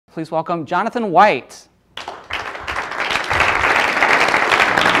Please welcome Jonathan White.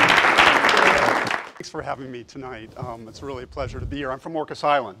 Thanks for having me tonight. It's really a pleasure to be here. I'm from Orcas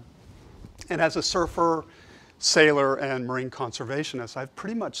Island. And as a surfer, sailor, and marine conservationist, I've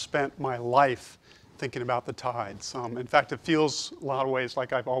pretty much spent my life thinking about the tides. In fact, it feels a lot of ways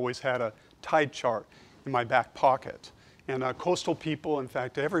like I've always had a tide chart in my back pocket. And coastal people, in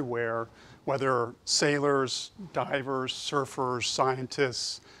fact, everywhere, whether sailors, divers, surfers,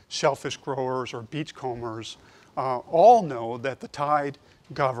 scientists, shellfish growers, or beachcombers, all know that the tide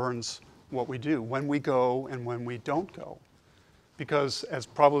governs what we do, when we go and when we don't go. Because, as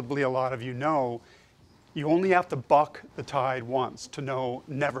probably a lot of you know, you only have to buck the tide once to know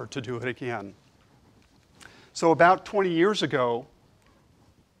never to do it again. So about 20 years ago,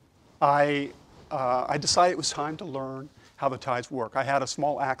 I decided it was time to learn how the tides work. I had a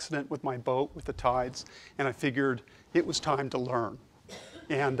small accident with my boat with the tides, and I figured it was time to learn.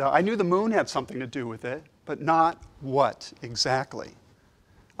 And I knew the moon had something to do with it, but not what exactly.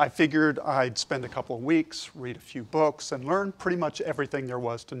 I figured I'd spend a couple of weeks, read a few books, and learn pretty much everything there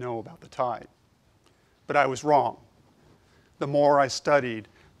was to know about the tide. But I was wrong. The more I studied,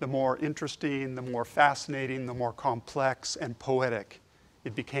 the more interesting, the more fascinating, the more complex and poetic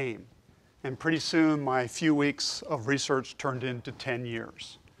it became. And pretty soon, my few weeks of research turned into 10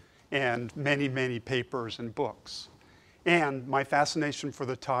 years, and many, many papers and books. And my fascination for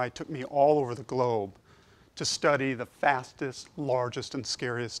the tide took me all over the globe to study the fastest, largest, and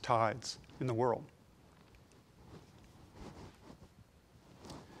scariest tides in the world.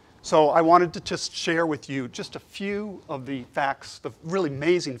 So I wanted to just share with you just a few of the facts, the really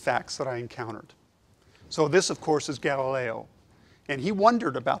amazing facts that I encountered. So this, of course, is Galileo, and he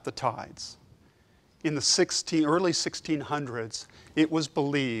wondered about the tides. In the early 1600s, it was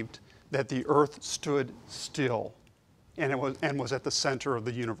believed that the Earth stood still and was at the center of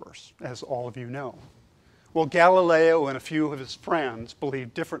the universe, as all of you know. Well, Galileo and a few of his friends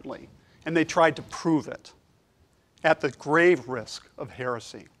believed differently, and they tried to prove it at the grave risk of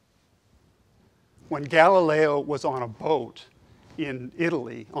heresy. When Galileo was on a boat in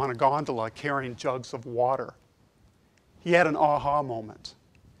Italy, on a gondola carrying jugs of water, he had an aha moment.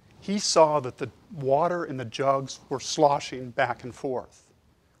 He saw that the water in the jugs were sloshing back and forth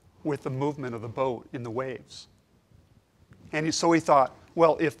with the movement of the boat in the waves. And so he thought,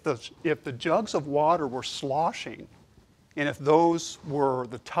 well, if the jugs of water were sloshing, and if those were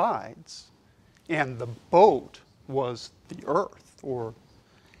the tides, and the boat was the Earth,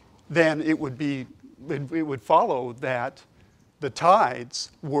 then it would follow that the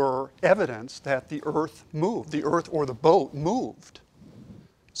tides were evidence that the Earth moved, the Earth or the boat moved.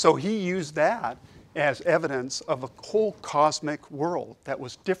 So he used that as evidence of a whole cosmic world that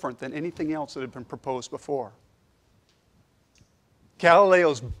was different than anything else that had been proposed before.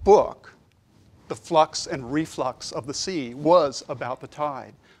 Galileo's book, The Flux and Reflux of the Sea, was about the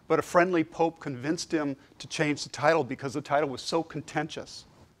tide, but a friendly pope convinced him to change the title because the title was so contentious.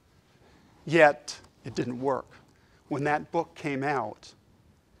 Yet, it didn't work. When that book came out,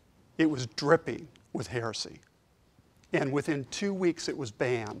 it was dripping with heresy. And within 2 weeks, it was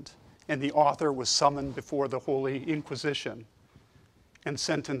banned, and the author was summoned before the Holy Inquisition and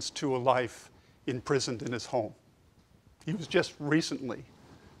sentenced to a life imprisoned in his home. He was just recently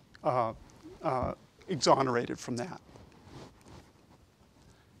exonerated from that.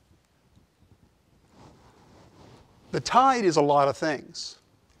 The tide is a lot of things,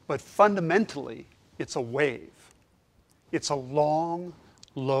 but fundamentally, it's a wave. It's a long,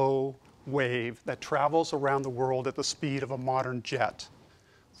 low wave that travels around the world at the speed of a modern jet,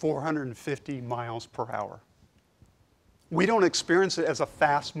 450 miles per hour. We don't experience it as a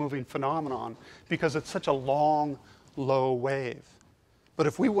fast-moving phenomenon because it's such a long, low wave. But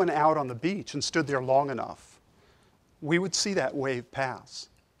if we went out on the beach and stood there long enough, we would see that wave pass.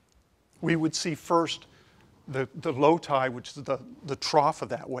 We would see first the low tide, which is the trough of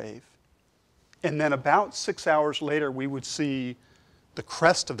that wave. And then about 6 hours later, we would see the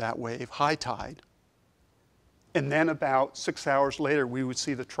crest of that wave, high tide. And then about 6 hours later, we would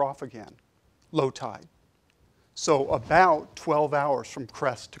see the trough again, low tide. So about 12 hours from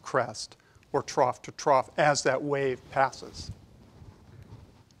crest to crest, or trough to trough, as that wave passes.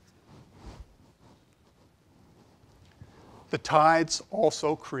 The tides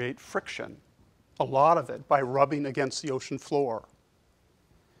also create friction, a lot of it by rubbing against the ocean floor.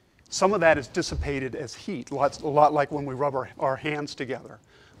 Some of that is dissipated as heat, a lot like when we rub our hands together.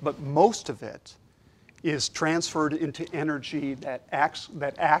 But most of it is transferred into energy that acts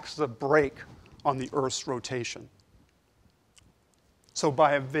as a brake on the Earth's rotation. So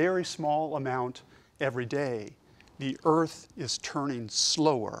by a very small amount every day, the Earth is turning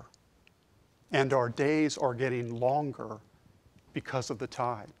slower and our days are getting longer because of the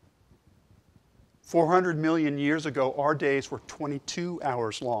tide. 400 million years ago, our days were 22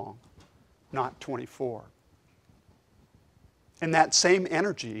 hours long, not 24. And that same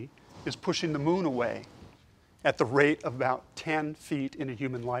energy is pushing the moon away at the rate of about 10 feet in a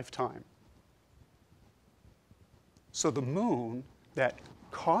human lifetime. So the moon that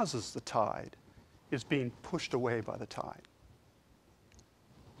causes the tide is being pushed away by the tide.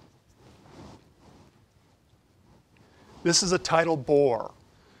 This is a tidal bore,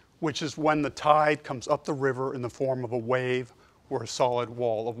 which is when the tide comes up the river in the form of a wave or a solid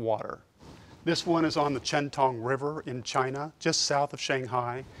wall of water. This one is on the Chentong River in China, just south of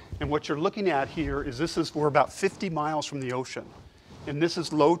Shanghai. And what you're looking at here is we're about 50 miles from the ocean. And this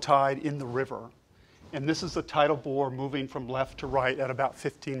is low tide in the river. And this is the tidal bore moving from left to right at about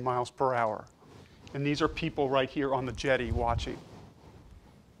 15 miles per hour. And these are people right here on the jetty watching.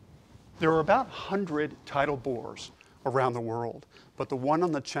 There are about 100 tidal bores around the world, but the one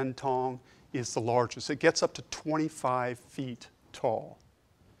on the Chentong is the largest. It gets up to 25 feet tall.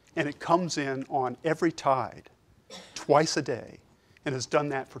 And it comes in on every tide, twice a day, and has done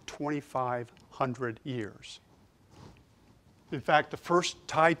that for 2,500 years. In fact, the first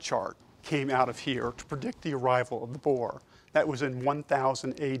tide chart came out of here to predict the arrival of the bore. That was in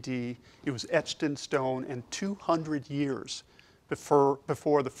 1000 AD. It was etched in stone, and 200 years before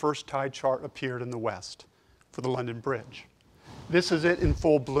the first tide chart appeared in the West for the London Bridge. This is it in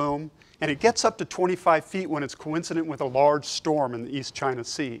full bloom, and it gets up to 25 feet when it's coincident with a large storm in the East China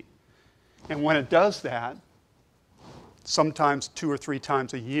Sea. And when it does that, sometimes 2 or 3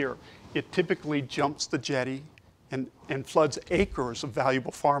 times a year, it typically jumps the jetty and floods acres of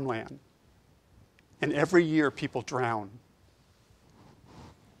valuable farmland. And every year people drown.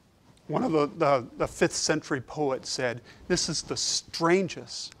 One of the 5th century poets said, "This is the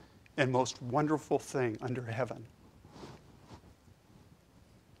strangest and most wonderful thing under heaven."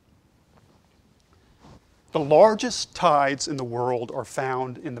 The largest tides in the world are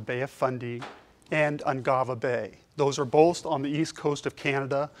found in the Bay of Fundy and Ungava Bay. Those are both on the east coast of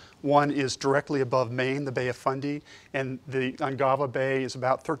Canada. One is directly above Maine, the Bay of Fundy, and the Ungava Bay is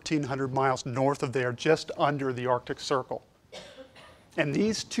about 1,300 miles north of there, just under the Arctic Circle. And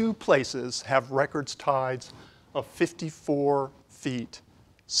these two places have records tides of 54 feet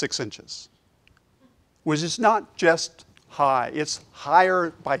 6 inches, which is not just high, it's higher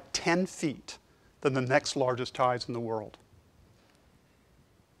by 10 feet than the next largest tides in the world.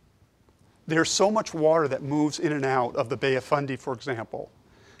 There's so much water that moves in and out of the Bay of Fundy, for example,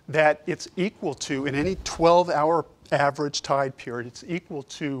 that it's equal to, in any 12-hour average tide period, it's equal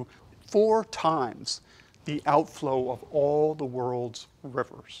to 4 times the outflow of all the world's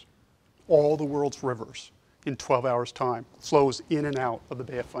rivers. All the world's rivers in 12 hours' time flows in and out of the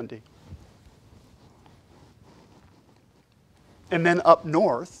Bay of Fundy. And then up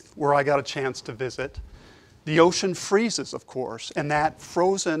north, where I got a chance to visit, the ocean freezes, of course, and that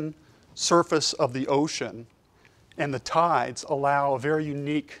frozen surface of the ocean and the tides allow a very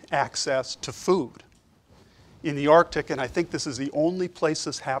unique access to food. In the Arctic, and I think this is the only place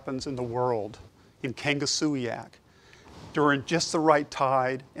this happens in the world, in Kangasuyak, during just the right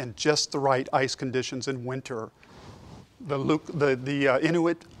tide and just the right ice conditions in winter, the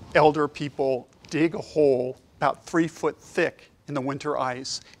Inuit elder people dig a hole about 3 foot thick in the winter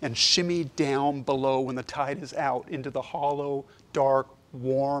ice and shimmy down below when the tide is out into the hollow, dark,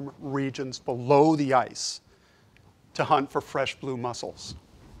 warm regions below the ice to hunt for fresh blue mussels.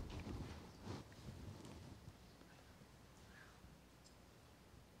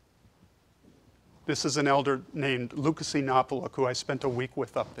 This is an elder named Lukasi Napaluk, who I spent a week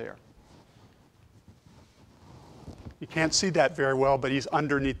with up there. You can't see that very well, but he's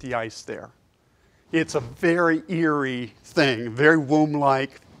underneath the ice there. It's a very eerie thing, very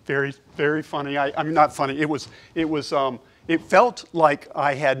womb-like, very, very funny. I mean, not funny. It felt like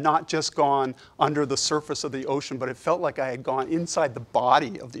I had not just gone under the surface of the ocean, but it felt like I had gone inside the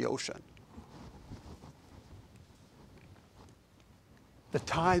body of the ocean. The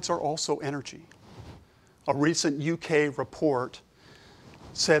tides are also energy. A recent UK report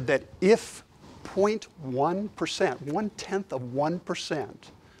said that if 0.1%, 1/10 of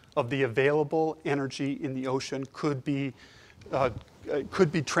 1% of the available energy in the ocean could be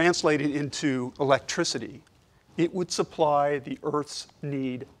translated into electricity, it would supply the Earth's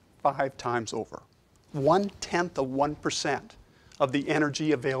need 5 times over. 1/10 of 1% of the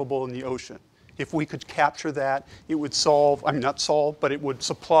energy available in the ocean. If we could capture that, it would but it would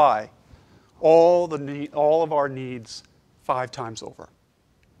supply all of our needs 5 times over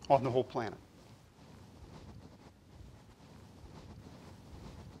on the whole planet.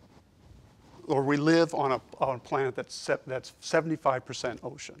 or we live on a planet that's 75%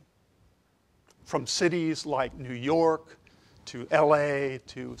 ocean. From cities like New York to LA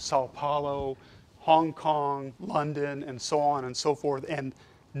to Sao Paulo, Hong Kong, London, and so on and so forth, and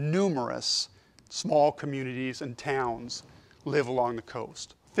numerous small communities and towns live along the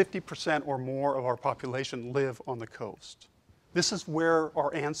coast. 50% or more of our population live on the coast. This is where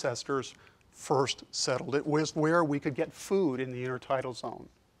our ancestors first settled. It was where we could get food in the intertidal zone.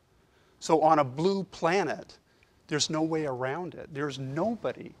 So on a blue planet, there's no way around it. There's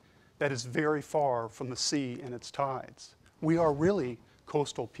nobody that is very far from the sea and its tides. We are really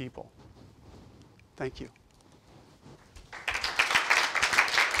coastal people. Thank you.